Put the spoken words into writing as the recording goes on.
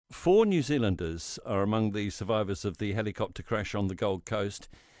4 New Zealanders are among the survivors of the helicopter crash on the Gold Coast,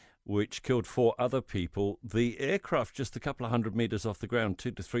 which killed 4 other people. The aircraft just a couple of hundred metres off the ground,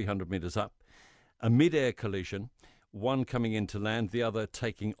 200 to 300 metres up. A mid-air collision, one coming into land, the other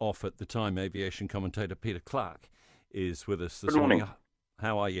taking off at the time. Aviation commentator Peter Clark is with us this morning.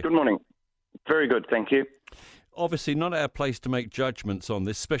 How are you? Good morning. Very good, thank you. Obviously not our place to make judgments on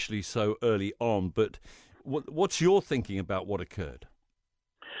this, especially so early on, but what's your thinking about what occurred?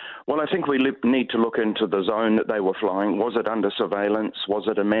 Well, I think we need to look into the zone that they were flying. Was it under surveillance? Was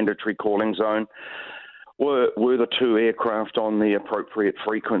it a mandatory calling zone? Were the 2 aircraft on the appropriate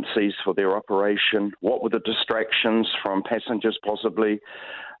frequencies for their operation? What were the distractions from passengers possibly?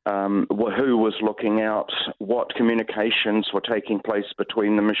 Who was looking out? What communications were taking place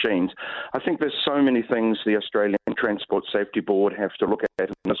between the machines? I think there's so many things the Australian Transport Safety Board have to look at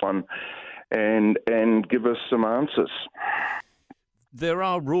in this one and give us some answers. There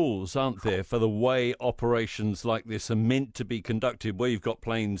are rules, aren't there, for the way operations like this are meant to be conducted, where you've got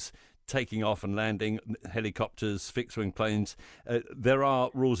planes taking off and landing, helicopters, fixed-wing planes. There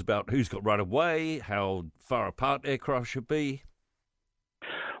are rules about who's got right of way, how far apart aircraft should be.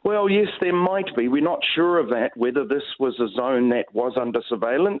 Well, yes, there might be. We're not sure of that, whether this was a zone that was under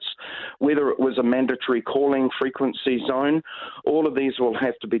surveillance, whether it was a mandatory calling frequency zone. All of these will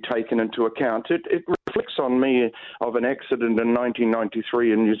have to be taken into account. It reflects on me of an accident in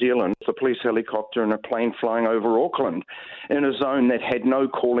 1993 in New Zealand, the police helicopter and a plane flying over Auckland in a zone that had no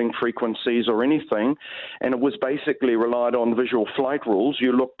calling frequencies or anything, and it was basically relied on visual flight rules.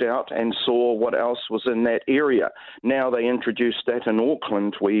 You looked out and saw what else was in that area. Now they introduced that in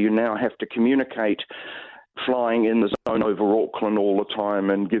Auckland, where you now have to communicate flying in the zone over Auckland all the time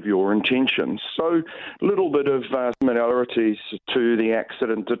and give your intentions. So a little bit of similarities to the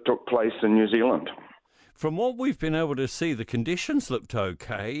accident that took place in New Zealand. From what we've been able to see, the conditions looked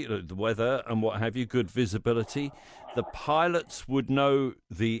okay, the weather and what have you, good visibility. The pilots would know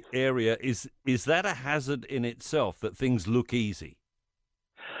the area. Is that a hazard in itself, that things look easy?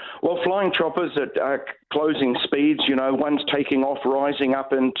 Well, flying choppers at closing speeds, one's taking off, rising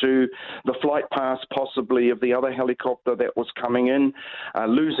up into the flight path possibly of the other helicopter that was coming in,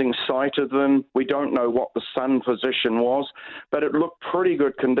 losing sight of them. We don't know what the sun position was, but it looked pretty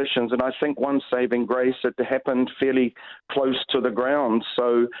good conditions. And I think one saving grace, it happened fairly close to the ground.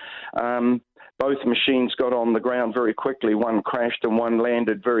 So both machines got on the ground very quickly. One crashed and one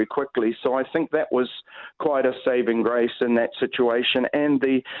landed very quickly. So I think that was quite a saving grace in that situation. And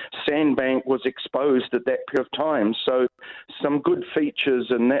the sandbank was exposed at that period of time. So some good features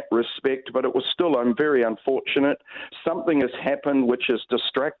in that respect, but it was still very unfortunate. Something has happened which has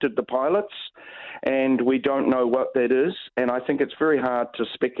distracted the pilots, and we don't know what that is. And I think it's very hard to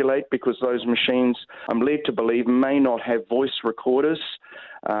speculate because those machines, I'm led to believe, may not have voice recorders,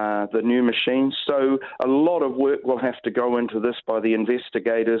 the new machines. So a lot of work will have to go into this by the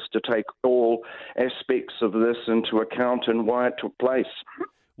investigators to take all aspects of this into account and why it took place.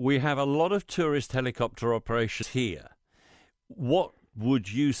 We have a lot of tourist helicopter operations here. What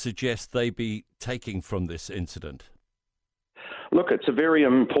would you suggest they be taking from this incident? Look, it's a very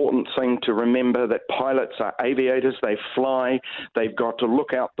important thing to remember that pilots are aviators. They fly. They've got to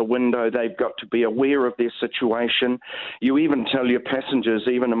look out the window. They've got to be aware of their situation. You even tell your passengers,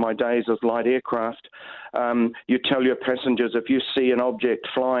 even in my days as light aircraft, you tell your passengers if you see an object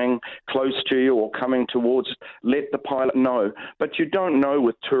flying close to you or coming towards, let the pilot know. But you don't know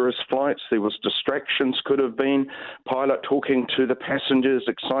with tourist flights. There was distractions, could have been pilot talking to the passengers,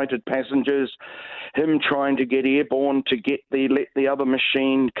 excited passengers, him trying to get airborne to let the other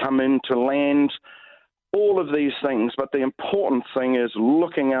machine come in to land. All of these things, but the important thing is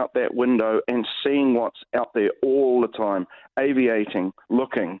looking out that window and seeing what's out there all the time, aviating,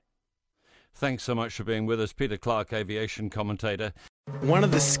 looking. Thanks so much for being with us, Peter Clark, aviation commentator. One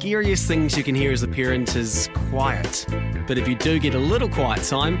of the scariest things you can hear as a parent is quiet. But if you do get a little quiet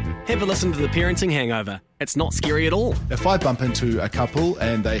time, have a listen to The Parenting Hangover. It's not scary at all. If I bump into a couple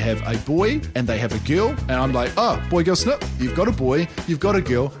and they have a boy and they have a girl, and I'm like, oh, boy, girl, snip. You've got a boy, you've got a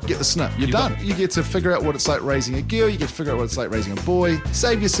girl, get the snip. You're done. You get to figure out what it's like raising a girl, you get to figure out what it's like raising a boy,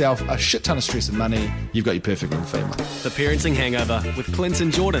 save yourself a shit ton of stress and money. You've got your perfect little family. The Parenting Hangover with Clint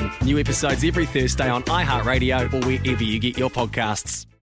and Jordan. New episodes every Thursday on iHeartRadio or wherever you get your podcasts.